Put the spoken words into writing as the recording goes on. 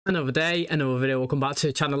Another day, another video. Welcome back to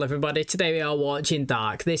the channel, everybody. Today we are watching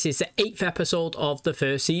Dark. This is the 8th episode of the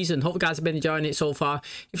first season. Hope you guys have been enjoying it so far.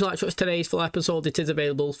 If you like to watch today's full episode, it is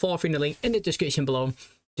available for free in the link in the description below.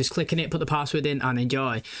 Just click on it, put the password in and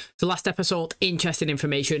enjoy. The last episode, interesting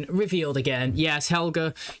information revealed again. Yes,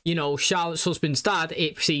 Helge, you know, Charlotte's husband's dad,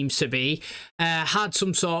 it seems to be, had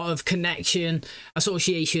some sort of connection,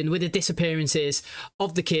 association with the disappearances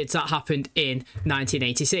of the kids that happened in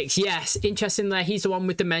 1986. Yes, interestingly, he's the one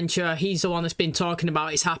with dementia. He's the one that's been talking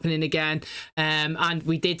about it's happening again. And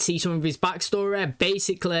we did see some of his backstory.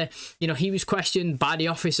 Basically, you know, he was questioned by the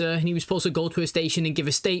officer and he was supposed to go to a station and give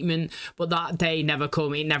a statement, but that day never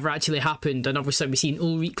came. It never actually happened, and obviously we've seen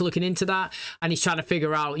ULRIXH looking into that, and he's trying to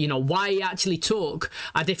figure out, you know, why he actually took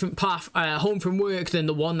a different path home from work than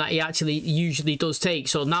the one that he actually usually does take.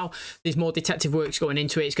 So now there's more detective works going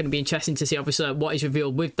into it. It's going to be interesting to see obviously what is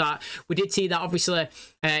revealed with that. We did see that obviously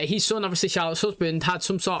his son, obviously Charlotte's husband, had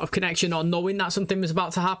some sort of connection or knowing that something was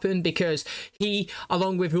about to happen, because he,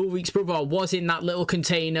 along with ULRIXH's brother, was in that little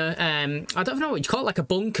container. I don't know what you call it, like a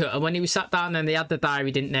bunker, and when he was sat down and they had the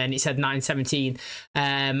diary, didn't they, and it said 9:17.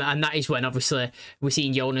 And that is when obviously we're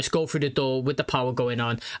seeing Jonas go through the door with the power going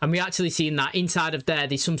on, and we actually seen that inside of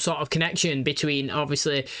there's some sort of connection between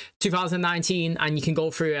obviously 2019, and you can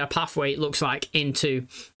go through a pathway, it looks like, into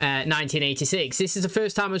 1986. This is the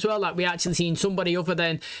first time as well that we actually seen somebody other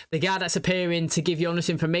than the guy that's appearing to give Jonas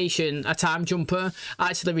information, a time jumper,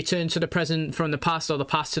 actually return to the present from the past, or the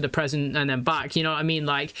past to the present and then back. You know what I mean?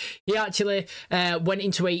 Like, he actually went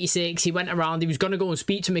into 86, he went around, he was going to go and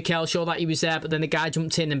speak to Mikhail, show that he was there, but then the guy jumped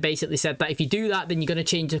in and basically said that if you do that, then you're going to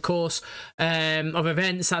change the course of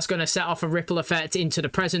events. That's going to set off a ripple effect into the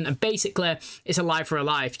present, and basically it's a life for a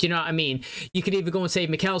life. Do you know what I mean? You could either go and save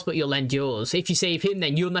Mikhail's, but you'll end yours. If you save him,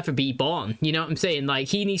 then you'll never be born. You know what I'm saying? Like,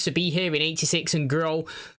 he needs to be here in 86 and grow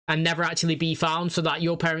and never actually be found, so that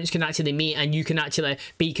your parents can actually meet and you can actually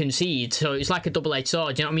be conceived. So it's like a double-edged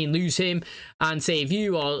sword. You know what I mean? Lose him and save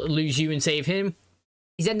you, or lose you and save him.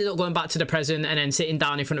 He's ended up going back to the present and then sitting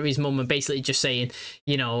down in front of his mum and basically just saying,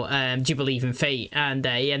 you know, do you believe in fate? And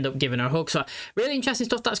he ended up giving her a hug. So really interesting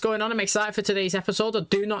stuff that's going on. I'm excited for today's episode. I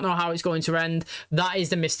do not know how it's going to end. That is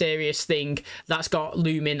the mysterious thing that's got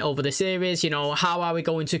looming over the series. You know, how are we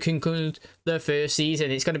going to conclude the first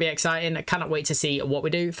season? It's going to be exciting. I cannot wait to see what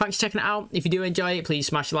we do. Thanks for checking it out. If you do enjoy it, please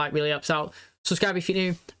smash the like, really helps out. Subscribe if you're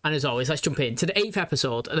new. And as always, let's jump into the 8th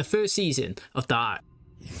episode of the first season of Dark.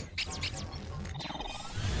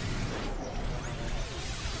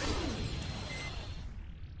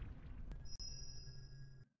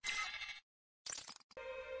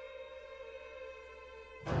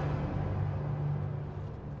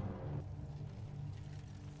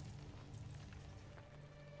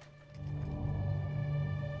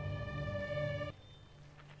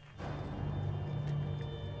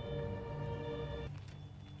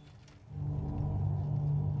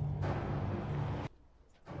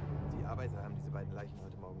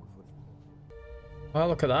 Oh,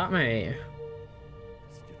 look at that, mate.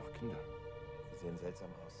 Das sind ja noch Kinder. Sie sehen seltsam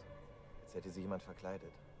aus. Als hätte sie jemand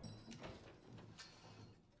verkleidet.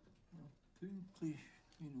 Pünktlich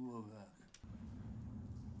wie ein Uhrwerk.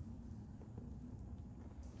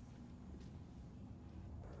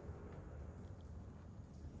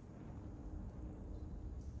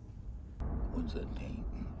 Unser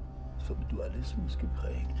Denken ist vom Dualismus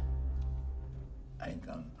geprägt.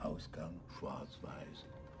 Eingang, Ausgang, schwarz-weiß.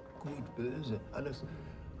 Gut, böse, alles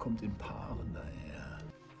kommt in Paaren daher.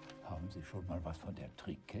 Haben Sie schon mal was von der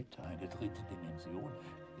Trikette? Eine dritte Dimension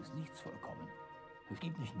ist nichts vollkommen. Es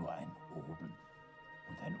gibt nicht nur ein Oben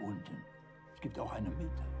und ein Unten. Es gibt auch eine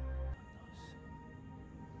Mitte.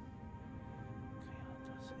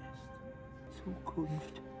 Das ist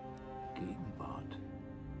Zukunft, Gegenwart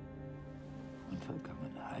und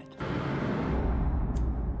Vergangenheit.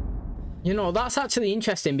 You know, that's actually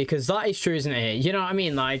interesting, because that is true, isn't it? You know what I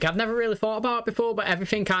mean? Like, I've never really thought about it before, but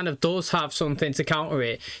everything kind of does have something to counter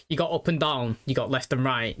it. You got up and down, you got left and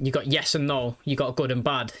right, you got yes and no, you got good and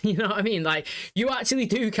bad. You know what I mean? Like, you actually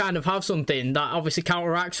do kind of have something that obviously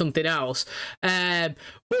counteracts something else.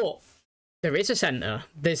 But there is a centre,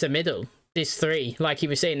 there's a middle, there's three, like you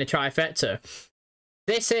were saying, the trifecta.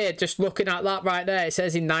 This here, just looking at that right there, it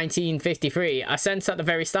says in 1953. I sense at the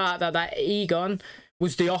very start that Egon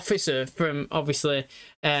was the officer from obviously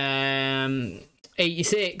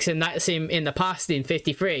 86, and that's him in the past in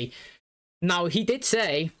 53. Now, he did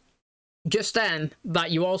say just then that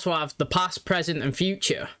you also have the past, present and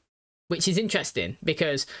future, which is interesting,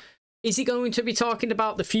 because is he going to be talking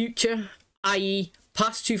about the future, i.e.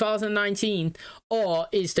 past 2019, or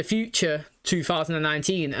is the future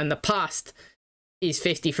 2019 and the past is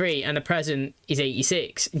 53 and the present is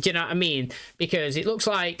 86. Do you know what I mean? Because it looks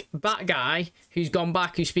like that guy who's gone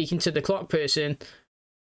back, who's speaking to the clock person,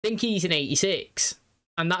 think he's in 86,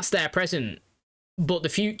 and that's their present. But the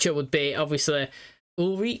future would be obviously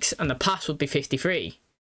ULRIXH, and the past would be 53.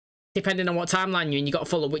 Depending on what timeline you're in, you got to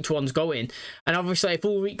follow which one's going. And obviously, if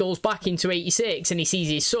ULRIXH goes back into 86 and he sees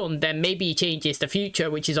his son, then maybe he changes the future,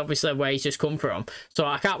 which is obviously where he's just come from. So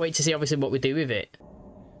I can't wait to see obviously what we do with it.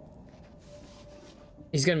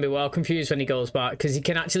 He's going to be well confused when he goes back, because he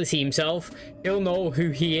can actually see himself. He'll know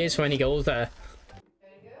who he is when he goes there.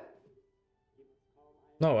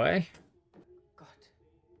 No way. Gott,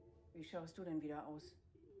 wie schaust du denn wieder aus?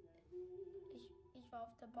 Ich war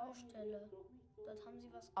auf der Baustelle. Dort haben sie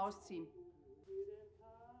was... Ausziehen.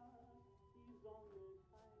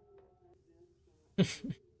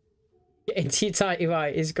 It's tighty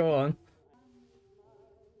right, is go on.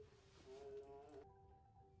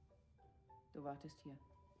 Du wartest hier.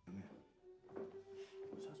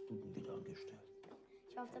 Was hast du denn wieder angestellt?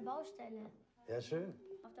 Ich war auf der Baustelle. Ja, schön.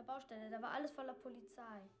 Auf der Baustelle, da war alles voller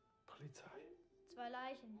Polizei. Polizei. 2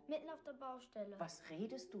 Leichen, mitten auf der Baustelle. Was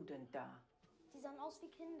redest du denn da? Die sahen aus wie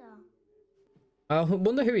Kinder. I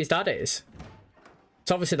wonder who his dad is.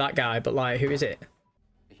 It's obviously that guy, but like, who is it?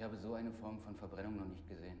 Ich habe so eine Form von Verbrennung noch nicht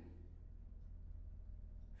gesehen.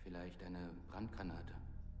 Vielleicht eine Brandgranate.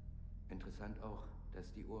 Interessant auch,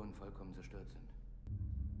 dass die Uhren vollkommen zerstört sind.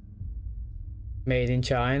 Made in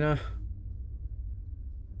China.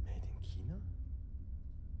 Made in China?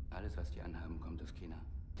 Alles, was die anhaben, kommt aus China.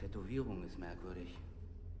 Tätowierung ist merkwürdig.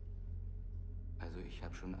 Also ich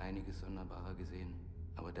habe schon einiges Sonderbarer gesehen,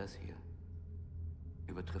 aber das hier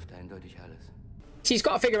übertrifft eindeutig alles. So he's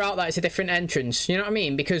got to figure out that it's a different entrance, you know what I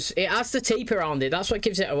mean? Because it has the tape around it, that's what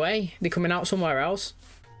gives it away. They're coming out somewhere else.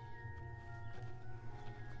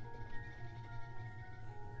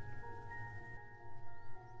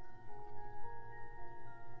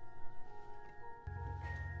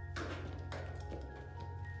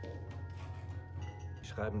 Sie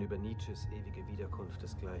schreiben über Nietzsches ewige Wiederkunft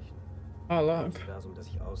desgleichen. Oh, Ein look. Universum, das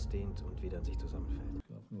sich ausdehnt und wieder in sich zusammenfällt. Es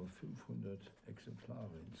gab nur 500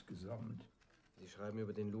 Exemplare insgesamt. Sie schreiben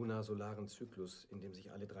über den lunar-solaren Zyklus, in dem sich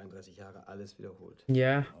alle 33 Jahre alles wiederholt.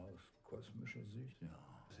 Yeah. Aus kosmischer Sicht, ja.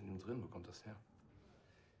 Was ist in ihm drin? Wo kommt das her?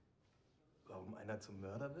 Warum einer zum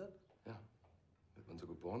Mörder wird? Ja. Wird man so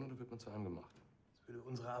geboren oder wird man zu einem gemacht? Das würde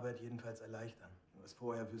unsere Arbeit jedenfalls erleichtern, wenn wir es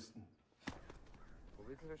vorher wüssten. Wo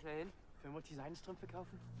willst du so schnell hin? Für Mutti Seidenstrümpfe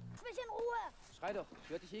kaufen? Lass mich in Ruhe! Schrei doch,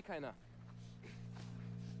 hört dich eh keiner.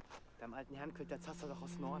 Deinem alten Herrn quillt der Zaster doch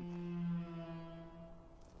aus den Ohren.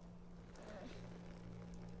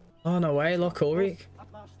 Oh, no way, look, ULRIXH.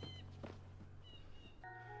 Abmarsch!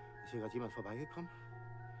 Ist hier gerade jemand vorbeigekommen?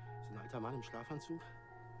 So ein alter Mann im Schlafanzug?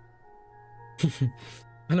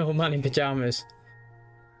 An old man in pajamas.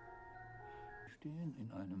 Wir stehen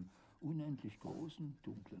in einem unendlich großen,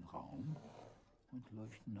 dunklen Raum und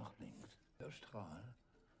leuchten nach links. Der Strahl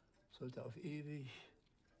sollte auf ewig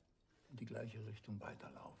in die gleiche Richtung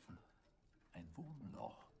weiterlaufen. Ein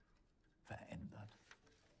Wurmloch verändert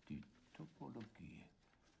die Topologie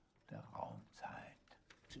der Raumzeit.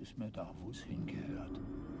 Es ist mir da, wo es hingehört.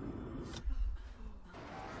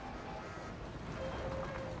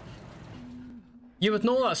 You would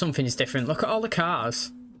know that something's different. Look at all the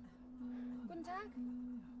cars. Guten Tag.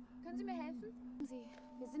 Können Sie mir helfen? Sie,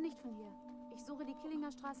 wir sind nicht von hier. Ich suche die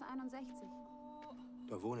Killinger Straße 61.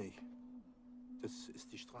 Da wohne ich. Das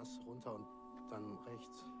ist die Straße runter und dann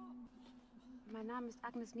rechts. Mein Name ist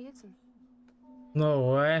Agnes Nielsen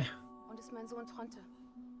No way. und ist mein Sohn Tronte.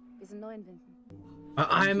 Wir sind neu in Winden.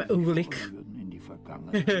 I'm ULRIXH. Wir würden in die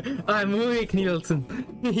Vergangenheit. I'm ULRIXH Nielsen.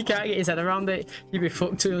 He can't get his head around it. You'd be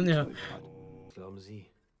fucked too, yeah. Was glauben Sie?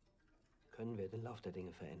 Können wir den Lauf der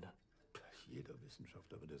Dinge verändern? Jeder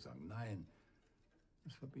Wissenschaftler würde sagen, nein.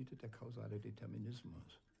 Das verbietet der kausale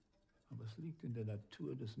Determinismus. Aber es liegt in der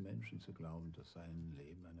Natur des Menschen zu glauben, dass sein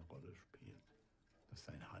Leben eine Rolle spielt. Dass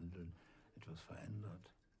sein Handeln etwas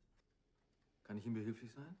verändert. Kann ich Ihnen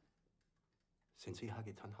behilflich sein? Sind Sie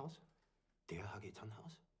H.G. Tannhaus? Der H.G.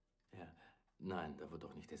 Tannhaus? Ja, nein, da wird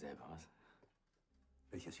doch nicht derselbe aus.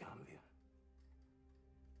 Welches Jahr haben wir?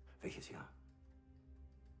 Welches Jahr?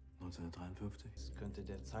 1953. Es könnte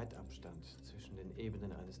der Zeitabstand zwischen den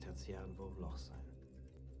Ebenen eines tertiären Wurmlochs sein.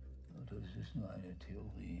 Ja, das ist nur eine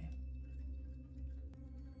Theorie.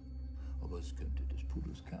 Aber es könnte des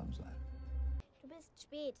Pudels Kern sein. Du bist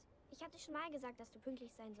spät. Ich hatte schon mal gesagt, dass du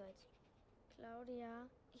pünktlich sein sollst. Claudia,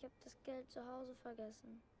 ich habe das Geld zu Hause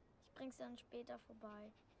vergessen. Ich bring's dann später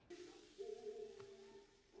vorbei.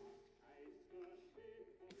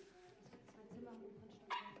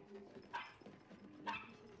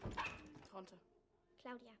 Tronte,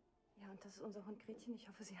 Claudia. Ja, und das ist unser Hund Gretchen. Ich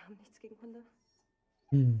hoffe, Sie haben nichts gegen Hunde.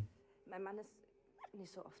 Mein Mann ist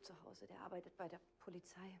nicht so oft zu Hause. Der arbeitet bei der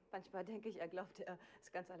Polizei. Manchmal denke ich, er glaubt, er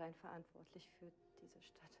ist ganz allein verantwortlich für diese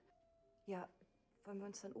Stadt. Ja, wollen wir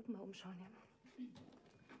uns dann oben mal umschauen, ja?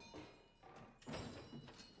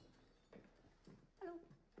 Hallo.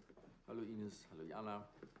 Hallo Ines, hallo Jana.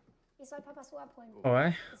 Ich soll Papas Uhr abholen.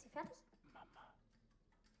 Okay. Ist sie fertig? Mama.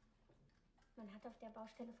 Man hat auf der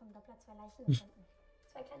Baustelle vom Doppler 2 Leichen gefunden.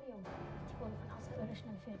 2 kleine Jungen. Die wurden von Außerirdischen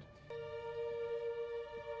entführt.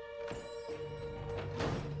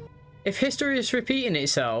 If history is repeating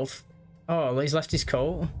itself, oh, he's left his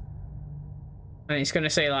coat. And it's going to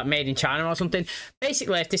say, like, made in China or something.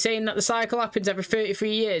 Basically, if they're saying that the cycle happens every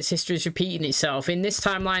 33 years, history is repeating itself. In this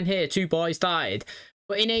timeline here, 2 boys died.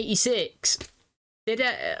 But in 86,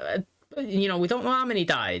 you know, we don't know how many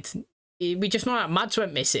died. We just know that Mads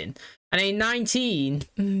went missing. And in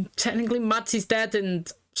 19, technically Mads is dead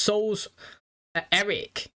and so's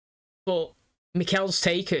Eric. But Mikkel's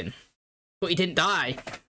taken. But he didn't die.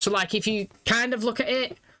 So, like, if you kind of look at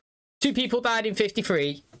it, 2 people died in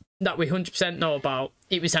 53 that we 100% know about.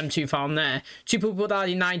 It was them 2 found there. 2 people died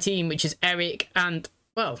in 19, which is Eric and,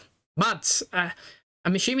 well, Mads.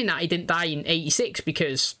 I'm assuming that he didn't die in 86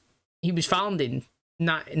 because he was found in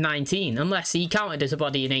 19, unless he counted as a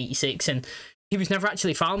body in 86 and he was never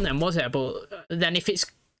actually found then, was it? But then if it's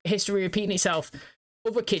history repeating itself,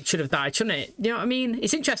 other kids should have died, shouldn't it? You know what I mean?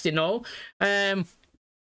 It's interesting, though.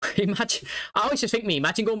 Imagine, I always just think,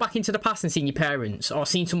 imagine going back into the past and seeing your parents or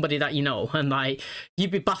seeing somebody that you know, and like you'd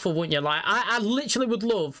be baffled, wouldn't you? Like I literally would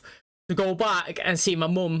love to go back and see my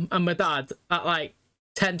mum and my dad at like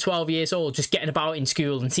 10, 12 years old, just getting about in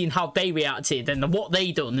school and seeing how they reacted and what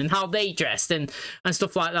they done and how they dressed and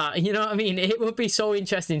stuff like that. You know what I mean? It would be so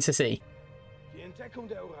interesting to see. Die Entdeckung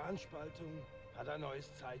der Uranspaltung hat ein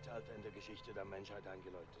neues Zeitalter in der Geschichte der Menschheit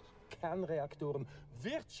eingeläutet. Kernreaktoren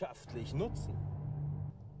wirtschaftlich nutzen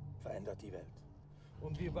verändert die Welt.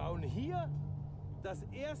 Und wir bauen hier das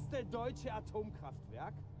erste deutsche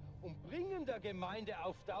Atomkraftwerk und bringen der Gemeinde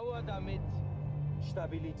auf Dauer damit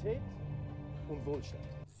Stabilität und Wohlstand.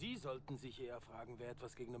 Sie sollten sich eher fragen, wer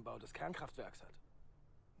etwas gegen den Bau des Kernkraftwerks hat.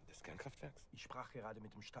 Des Kernkraftwerks? Ich sprach gerade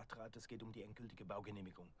mit dem Stadtrat, es geht um die endgültige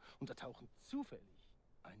Baugenehmigung. Und da tauchen zufällig,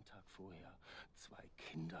 einen Tag vorher, 2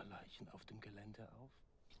 Kinderleichen auf dem Gelände auf.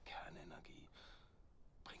 Die Kernenergie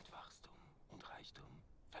bringt Wachstum und Reichtum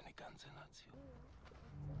für eine ganze Nation.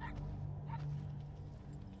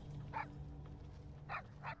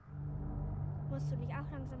 Musst du nicht auch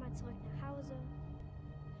langsam mal zurück nach Hause?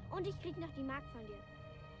 Und ich krieg noch die Mark von dir.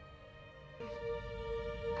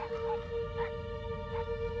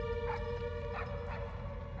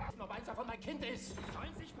 Nur weil es davon mein Kind ist. Sie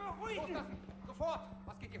sollen sich beruhigen. Sofort.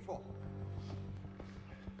 Was geht hier vor?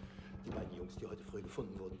 Die beiden Jungs, die heute früh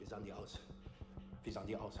gefunden wurden, wie sahen die aus? Wie sahen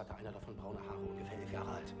die aus? Hatte einer davon braune Haare, ungefähr 11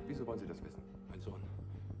 Jahre alt. Wieso wollen Sie das wissen? Mein Sohn.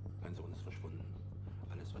 Mein Sohn ist verschwunden.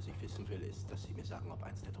 Alles, was ich wissen will, ist, dass Sie mir sagen, ob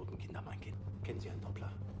eins der toten Kinder mein Kind. Kennen Sie einen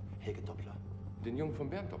Doppler? Helge Doppler? Den Jungen von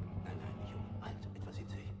Bernd Doppler? Nein, nicht jung. Alt. Etwa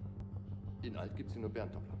 70. In alt gibt es nur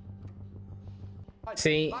Bernd Doppler.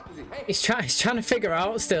 See, he's trying to figure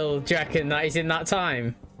out still, do you reckon, that he's in that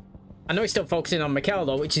time? I know he's still focusing on Mikkel,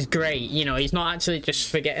 though, which is great. You know, he's not actually just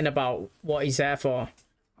forgetting about what he's there for.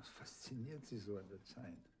 Was fasziniert Sie so an der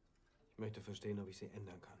Zeit? Ich möchte verstehen, ob ich sie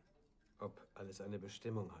ändern kann. Ob alles eine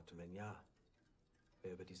Bestimmung hat und wenn ja,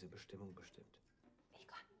 wer über diese Bestimmung bestimmt.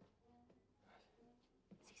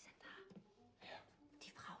 Sie sind da. Ja.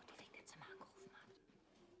 Die Frau, die wegen der Zimmer angerufen hat.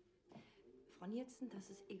 Frau Nielsen, das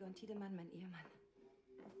ist Egon Tiedemann, mein Ehemann.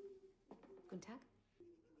 Guten Tag.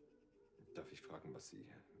 Darf ich fragen, was Sie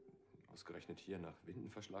ausgerechnet hier nach Winden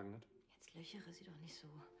verschlagen hat? Jetzt löchere sie doch nicht so.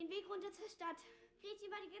 Den Weg runter zur Stadt.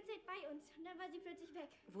 Gretchen war die ganze Zeit bei uns und dann war sie plötzlich weg.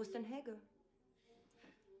 Wo ist denn Helge?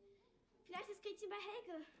 Vielleicht ist Gretchen bei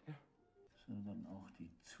Helge. Ja. Sondern auch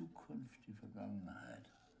die Zukunft, die Vergangenheit.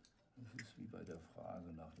 Das ist wie bei der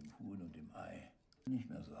Frage nach dem Huhn und dem Ei. Nicht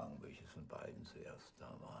mehr sagen, welches von beiden zuerst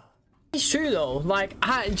da war. It's true though. Like,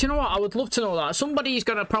 do you know what? I would love to know that. Somebody's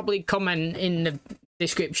gonna probably comment in the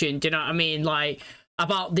description. Do you know what I mean? Like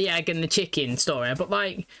about the egg and the chicken story. But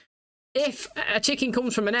like, if a chicken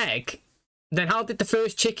comes from an egg, then how did the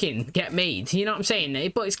first chicken get made? You know what I'm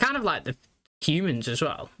saying? But it's kind of like the humans as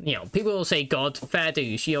well. You know, people will say God, fair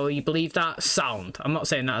dues. You know, you believe that? Sound. I'm not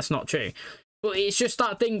saying that's not true. But it's just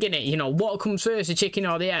that thing, innit? You know, what comes first, the chicken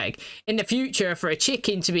or the egg? In the future, for a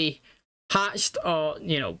chicken to be hatched or,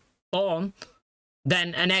 you know, born,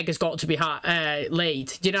 then an egg has got to be laid.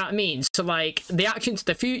 Do you know what I mean? So, like, the action to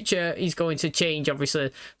the future is going to change,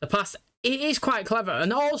 obviously, the past. It is quite clever.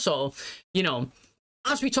 And also, you know,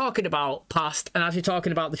 as we're talking about past and as we're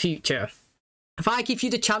talking about the future, if I give you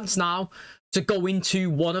the chance now to go into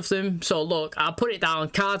one of them, so look, I'll put it down,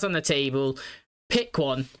 cards on the table, pick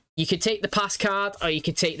one. You could take the past card or you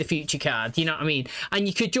could take the future card, you know what I mean? And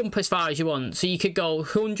you could jump as far as you want. So you could go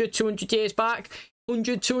 100, 200 years back,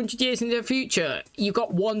 100, 200 years into the future. You've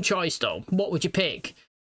got one choice though. What would you pick?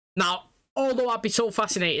 Now, although I'd be so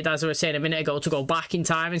fascinated, as I was saying a minute ago, to go back in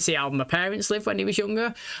time and see how my parents lived when they was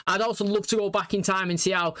younger, I'd also love to go back in time and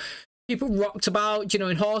see how people rocked about, you know,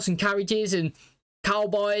 in horse and carriages and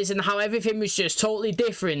cowboys, and how everything was just totally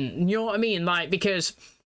different. You know what I mean? Like, because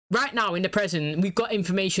right now in the present, we've got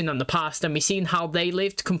information on the past and we've seen how they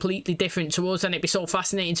lived completely different to us, and it'd be so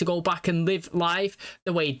fascinating to go back and live life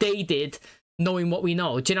the way they did, knowing what we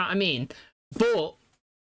know. Do you know what I mean? But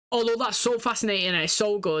although that's so fascinating and it's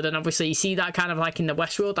so good, and obviously you see that kind of like in the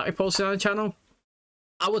Westworld that we posted on the channel,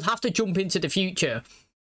 I would have to jump into the future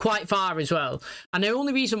quite far as well. And the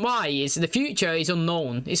only reason why is the future is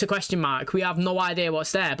unknown. It's a question mark. We have no idea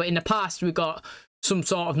what's there. But in the past, we've got some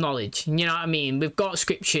sort of knowledge. You know what I mean? We've got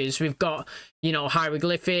scriptures. We've got, you know,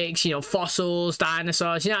 hieroglyphics, you know, fossils,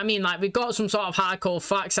 dinosaurs. You know what I mean? Like, we've got some sort of hardcore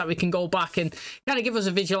facts that we can go back and kind of give us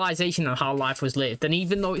a visualization of how life was lived. And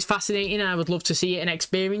even though it's fascinating and I would love to see it and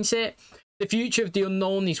experience it, the future of the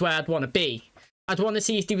unknown is where I'd want to be. I'd want to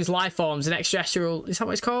see if there was life forms and extraterrestrial, is that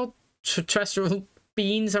what it's called? Terrestrial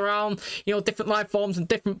beings around, you know, different life forms and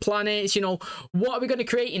different planets. You know, what are we going to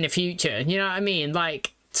create in the future? You know what I mean?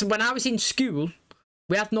 Like, so when I was in school,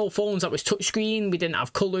 we had no phones that was touchscreen. We didn't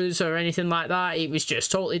have colours or anything like that. It was just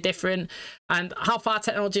totally different. And how far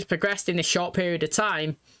technology's progressed in this short period of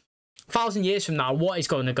time, 1,000 years from now, what is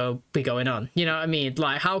going to be going on? You know what I mean?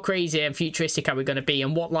 Like, how crazy and futuristic are we going to be,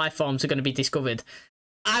 and what life forms are going to be discovered?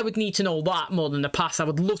 I would need to know that more than the past. I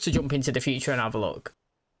would love to jump into the future and have a look.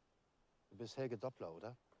 Du bist Helge Doppler,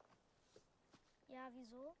 oder? Ja,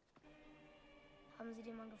 wieso? Haben Sie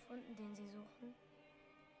den Mann gefunden, den Sie suchen?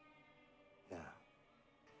 Ja.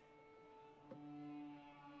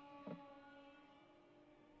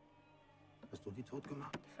 Hast du die tot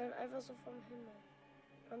gemacht? Die fallen einfach so vom Himmel.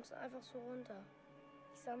 Plumpsen einfach so runter.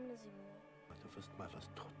 Ich sammle sie nur. Du wirst mal was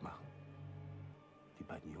tot machen. Die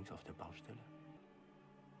beiden Jungs auf der Baustelle.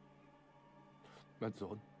 Mein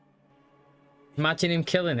Sohn. Imagine him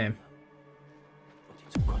killing him.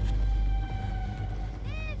 Zukunft.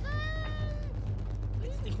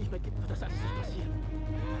 Wenn es dich nicht mehr gibt, wird das alles nicht passieren.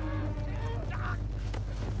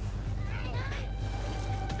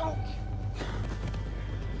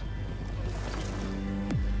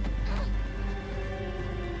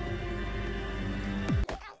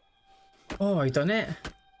 Oh, he done it.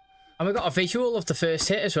 And we got a visual of the first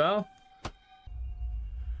hit as well.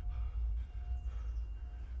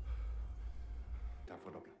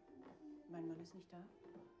 Mein Mann ist nicht da?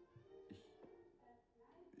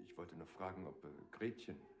 Ich wollte nur fragen, ob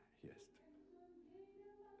Gretchen hier ist.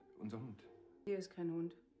 Unser Hund. Hier ist kein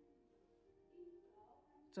Hund.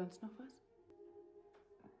 Sonst noch was?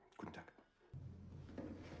 Guten Tag.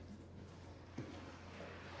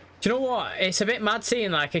 Do you know what? It's a bit mad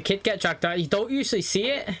seeing like a kid get dragged out. You don't usually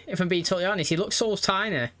see it, if I'm being totally honest. He looks so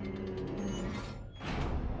tiny.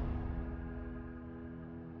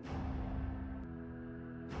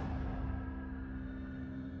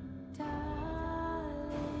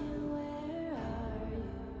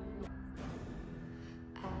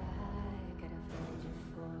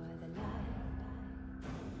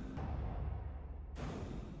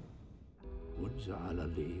 Unser aller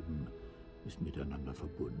Leben ist miteinander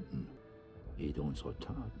verbunden. Jede unserer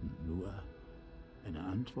Taten nur eine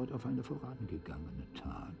Antwort auf eine vorangegangene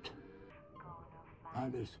Tat.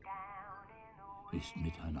 Alles ist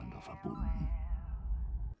miteinander verbunden.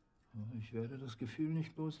 Ich werde das Gefühl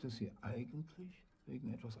nicht los, dass Sie eigentlich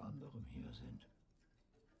wegen etwas anderem hier sind.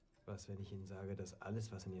 Was, wenn ich Ihnen sage, dass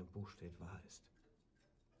alles, was in Ihrem Buch steht, wahr ist?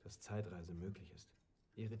 Dass Zeitreise möglich ist?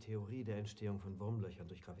 Ihre Theorie der Entstehung von Wurmlöchern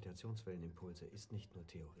durch Gravitationswellenimpulse ist nicht nur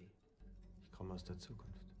Theorie. Ich komme aus der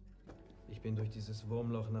Zukunft. Ich bin durch dieses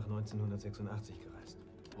Wurmloch nach 1986 gereist.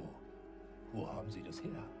 Wo haben Sie das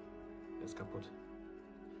her? Er ist kaputt.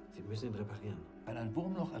 Sie müssen ihn reparieren. Kann ein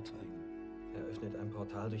Wurmloch erzeugen? Er öffnet ein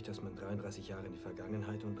Portal, durch das man 33 Jahre in die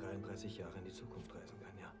Vergangenheit und 33 Jahre in die Zukunft reisen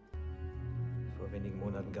kann, ja. Vor wenigen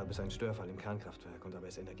Monaten gab es einen Störfall im Kernkraftwerk und dabei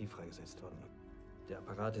ist Energie freigesetzt worden. Der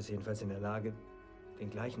Apparat ist jedenfalls in der Lage, den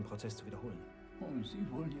gleichen Prozess zu wiederholen. Und Sie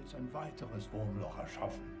wollen jetzt ein weiteres Wurmloch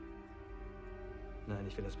erschaffen? Nein,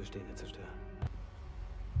 ich will das Bestehende zerstören.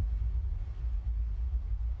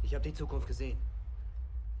 Ich habe die Zukunft gesehen.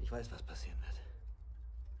 Ich weiß, was passieren wird.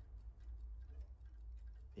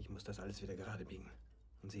 Ich muss das alles wieder gerade biegen.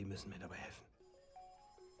 Und Sie müssen mir dabei helfen.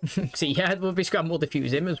 See, your head will be scrambled if you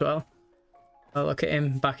was him as well. Oh, look at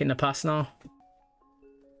him back in the past now.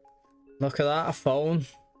 Look at that, a phone.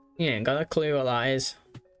 You ain't got a clue what that is.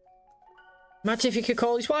 Imagine if you could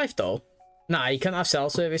call his wife though. Nah, you can't have cell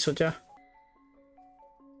service, would you?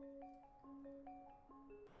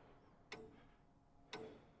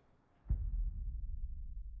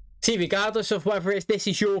 See, regardless of whether this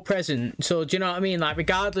is your present, so do you know what I mean? Like,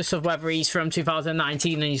 regardless of whether he's from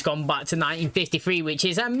 2019 and he's gone back to 1953, which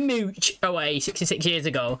is a mooch away 66 years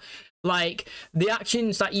ago, like, the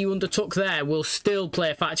actions that you undertook there will still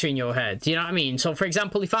play a factor in your head. Do you know what I mean? So, for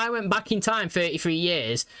example, if I went back in time 33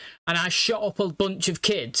 years and I shot up a bunch of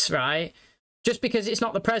kids, right? Just because it's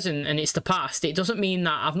not the present and it's the past, it doesn't mean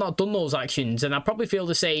that I've not done those actions, and I probably feel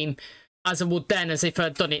the same as I would then as if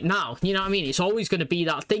I'd done it now. You know what I mean? It's always going to be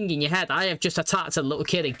that thing in your head. I have just attacked a little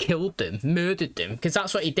kid and killed them, murdered them, because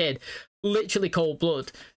that's what he did. Literally cold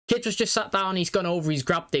blood. Kid was just sat down, he's gone over, he's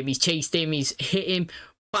grabbed him, he's chased him, he's hit him,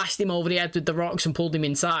 bashed him over the head with the rocks and pulled him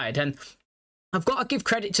inside. And I've got to give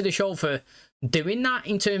credit to the show for doing that,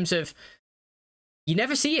 in terms of, you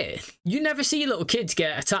never see it. You never see little kids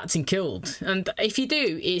get attacked and killed. And if you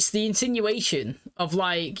do, it's the insinuation of,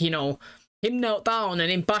 like, you know, him knelt down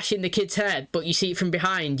and him bashing the kid's head, but you see it from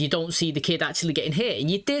behind. You don't see the kid actually getting hit, and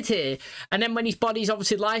you did hear. And then when his body's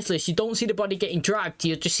obviously lifeless, you don't see the body getting dragged.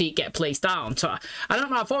 You just see it get placed down. So I don't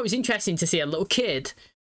know. I thought it was interesting to see a little kid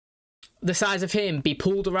the size of him be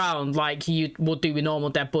pulled around like you would do with normal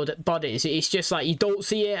dead bodies. It's just like you don't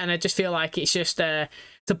see it, and I just feel like it's just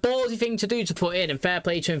it's a ballsy thing to do to put in, and fair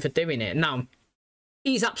play to him for doing it. Now,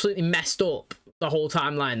 he's absolutely messed up the whole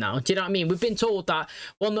timeline now. Do you know what I mean? We've been told that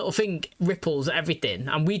one little thing ripples everything,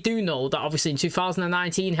 and we do know that obviously in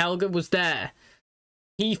 2019 Helge was there.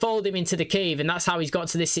 He followed him into the cave, and that's how he's got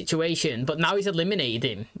to this situation. But now he's eliminated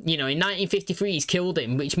him. You know, in 1953 he's killed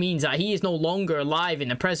him, which means that he is no longer alive in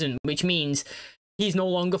the present, which means he's no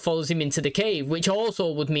longer follows him into the cave, which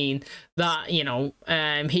also would mean that, you know,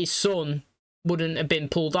 his son wouldn't have been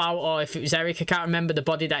pulled out, or if it was Eric, I can't remember the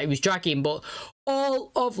body that he was dragging, but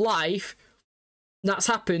all of life that's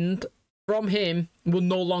happened from him will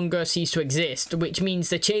no longer cease to exist, which means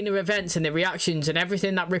the chain of events and the reactions and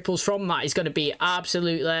everything that ripples from that is going to be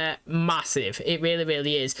absolutely massive. It really,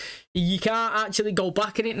 really is. You can't actually go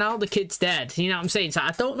back in it now. The kid's dead. You know what I'm saying? So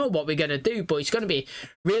I don't know what we're going to do, but it's going to be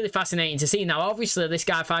really fascinating to see. Now, obviously, this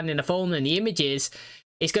guy finding the phone and the images,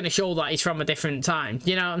 it's going to show that it's from a different time.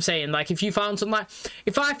 You know what I'm saying? Like, if you found something, like,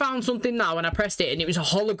 if I found something now and I pressed it and it was a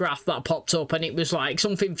holograph that popped up and it was like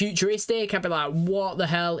something futuristic, I'd be like, what the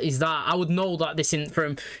hell is that? I would know that this isn't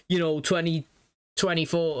from, you know,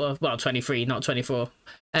 2024, well, 23, not 24.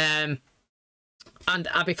 And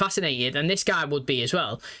I'd be fascinated, and this guy would be as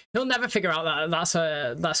well. He'll never figure out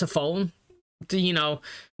that that's a phone. You know,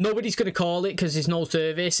 nobody's going to call it because there's no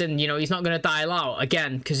service, and, you know, he's not going to dial out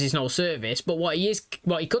again because there's no service. But what he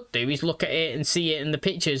could do is look at it and see it in the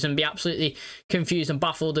pictures and be absolutely confused and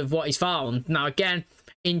baffled of what he's found. Now, again,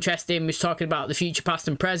 interesting, we're talking about the future, past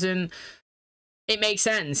and present. It makes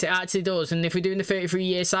sense, it actually does. And if we're doing the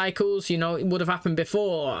 33-year cycles, you know, it would have happened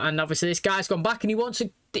before. And obviously this guy's gone back and he wants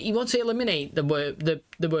to eliminate the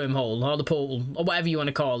wormhole or the portal or whatever you want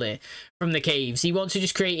to call it from the caves. He wants to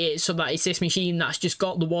just create it so that it's this machine that's just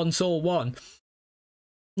got the one soul one.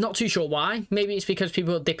 Not too sure why. Maybe it's because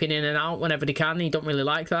people are dipping in and out whenever they can and he don't really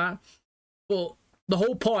like that. But the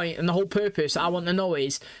whole point and the whole purpose I want to know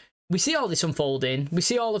is, we see all this unfolding, we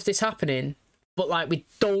see all of this happening, but, like, we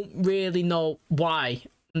don't really know why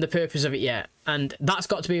and the purpose of it yet. And that's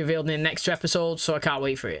got to be revealed in the next 2 episodes, so I can't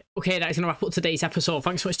wait for it. Okay, that's going to wrap up today's episode.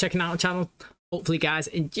 Thanks so much for checking out the channel. Hopefully, you guys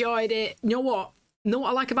enjoyed it. You know what?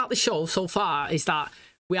 I like about the show so far is that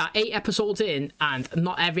we are 8 episodes in, and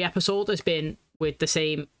not every episode has been with the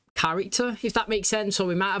same character, if that makes sense. So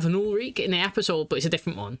we might have an ULRIXH in the episode, but it's a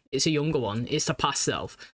different one. It's a younger one. It's the past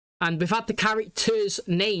self. And we've had the characters'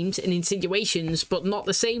 names and insinuations, but not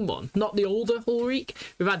the same one. Not the older ULRIXH.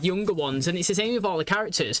 We've had younger ones, and it's the same with all the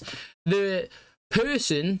characters. The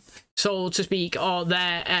person, so to speak, or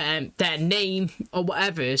their name or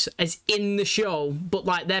whatever is in the show, but,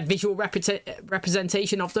 like, their visual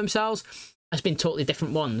representation of themselves has been totally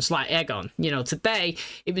different ones. Like Egon, you know, today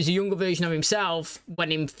it was a younger version of himself.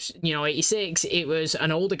 When in, you know, 86, it was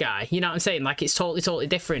an older guy. You know what I'm saying? Like, it's totally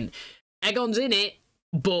different. Egon's in it,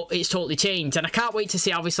 but it's totally changed, and I can't wait to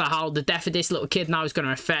see obviously how the death of this little kid now is going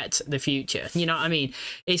to affect the future. You know what I mean?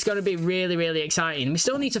 It's going to be really, really exciting. We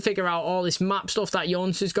still need to figure out all this map stuff that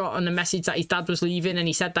Jonas has got, and the message that his dad was leaving, and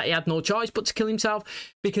he said that he had no choice but to kill himself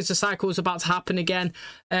because the cycle was about to happen again.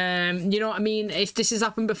 You know what I mean? If this has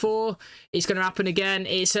happened before, it's going to happen again.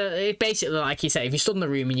 It's basically like you say, if you stood in the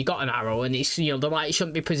room and you got an arrow, and it's, you know, the light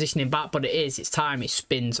shouldn't be positioning back, but it is. It's time. It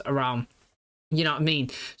spins around. You know what I mean?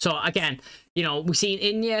 So again, you know, we've seen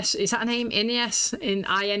Ines, is that her name? Ines? In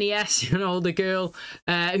INES, you know, the girl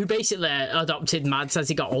who basically adopted Mads as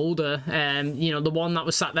he got older. You know, the one that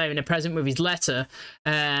was sat there in the present with his letter.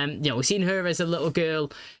 You know, we've seen her as a little girl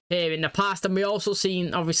here in the past. And we also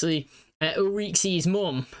seen, obviously, ULRIXH's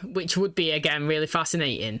mum, which would be, again, really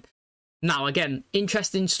fascinating. Now, again,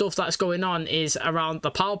 interesting stuff that's going on is around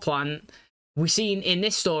the power plant. We've seen in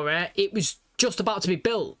this story, it was just about to be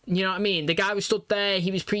built. You know what I mean? The guy was stood there,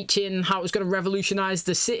 he was preaching how it was going to revolutionize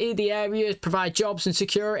the city, the area, provide jobs and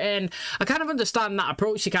security, and I kind of understand that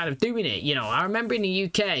approach to kind of doing it. You know, I remember in the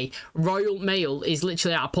UK, Royal Mail is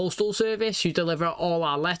literally our postal service who deliver all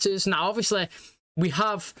our letters. Now obviously we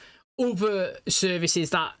have other services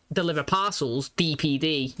that deliver parcels,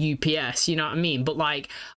 DPD, UPS, you know what I mean? But like,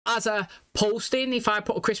 as a posting, if I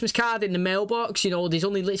put a Christmas card in the mailbox, you know, there's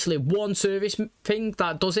only literally one service thing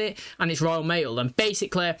that does it, and it's Royal Mail. And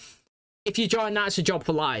basically, if you join that, it's a job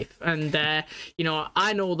for life. And, you know,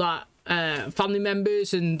 I know that family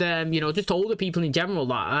members and, you know, just older people in general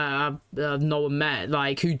that I know and met,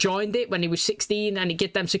 like, who joined it when he was 16 and it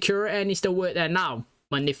get them security, and he still work there now.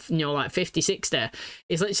 When they, you know, like 50, 60,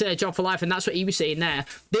 it's literally a job for life, and that's what he was saying there.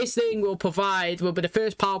 This thing will be the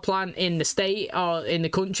first power plant in the state or in the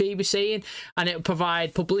country, he was saying, and it will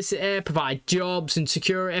provide publicity, provide jobs and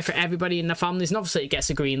security for everybody in the families, and obviously it gets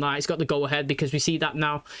a green light. It's got the go-ahead because we see that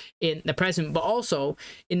now in the present, but also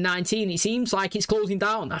in 19, it seems like it's closing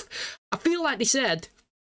down. I feel like they said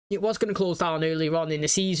it was going to close down earlier on in the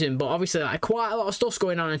season, but obviously like quite a lot of stuff's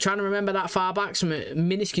going on, and trying to remember that far back, some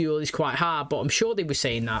minuscule, is quite hard, but I'm sure they were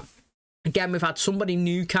saying that. Again, we've had somebody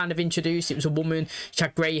new kind of introduced. It was a woman. She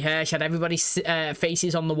had grey hair. She had everybody's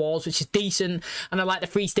faces on the walls, which is decent. And I like the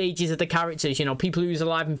 3 stages of the characters. You know, people who's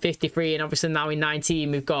alive in 53, and obviously now in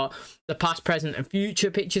 19, we've got the past, present, and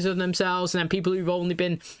future pictures of themselves. And then people who've only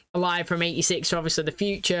been alive from 86, so obviously the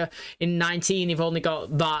future. In 19, you've only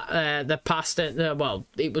got that, the past, well,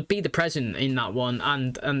 it would be the present in that one,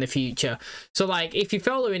 and the future. So, like, if you're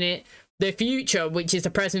following it, the future, which is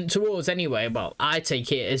the present to us anyway, well, I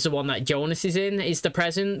take it as the one that Jonas is in, is the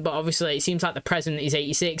present, but obviously it seems like the present is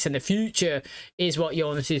 86 and the future is what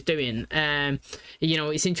Jonas is doing. You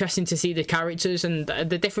know, it's interesting to see the characters and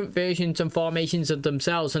the different versions and formations of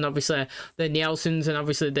themselves, and obviously the Nielsen's and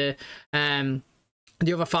obviously the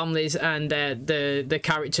other families and the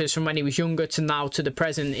characters from when he was younger to now to the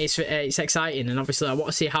present. It's exciting, and obviously I want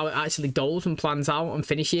to see how it actually goes and plans out and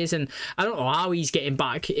finishes. And I don't know how he's getting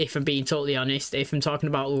back, if I'm being totally honest. If I'm talking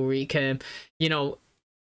about ULRICH, you know,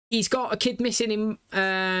 he's got a kid missing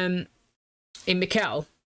in Mikkel,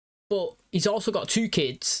 but he's also got 2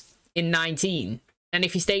 kids in 19. And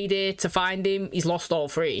if he stayed here to find him, he's lost all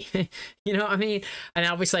 3. You know what I mean? And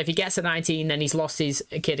obviously if he gets to 19, then he's lost his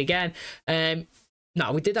kid again.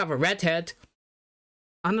 Now, we did have a redhead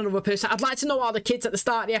and another person. I'd like to know how the kids at the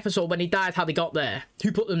start of the episode, when he died, how they got there.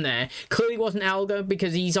 Who put them there? Clearly wasn't HELGE,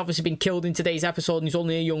 because he's obviously been killed in today's episode and he's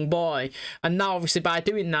only a young boy. And now, obviously, by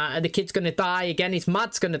doing that, the kid's going to die again. His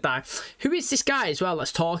Mad's going to die. Who is this guy as well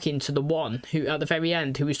that's talking to the one who, at the very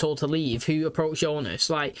end, who was told to leave, who approached Jonas?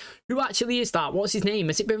 Like, who actually is that? What's his name?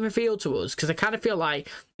 Has it been revealed to us? Because I kind of feel like,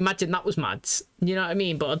 imagine that was Mads. You know what I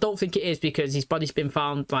mean? But I don't think it is, because his body's been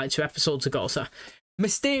found, like, 2 episodes ago. So,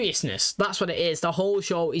 mysteriousness, that's what it is. The whole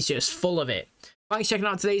show is just full of it. Thanks for checking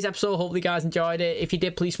out today's episode. Hopefully you guys enjoyed it. If you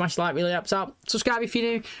did, please smash the like, really helps out. Subscribe if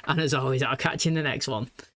you're new, and as always, I'll catch you in the next one.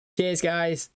 Cheers, guys.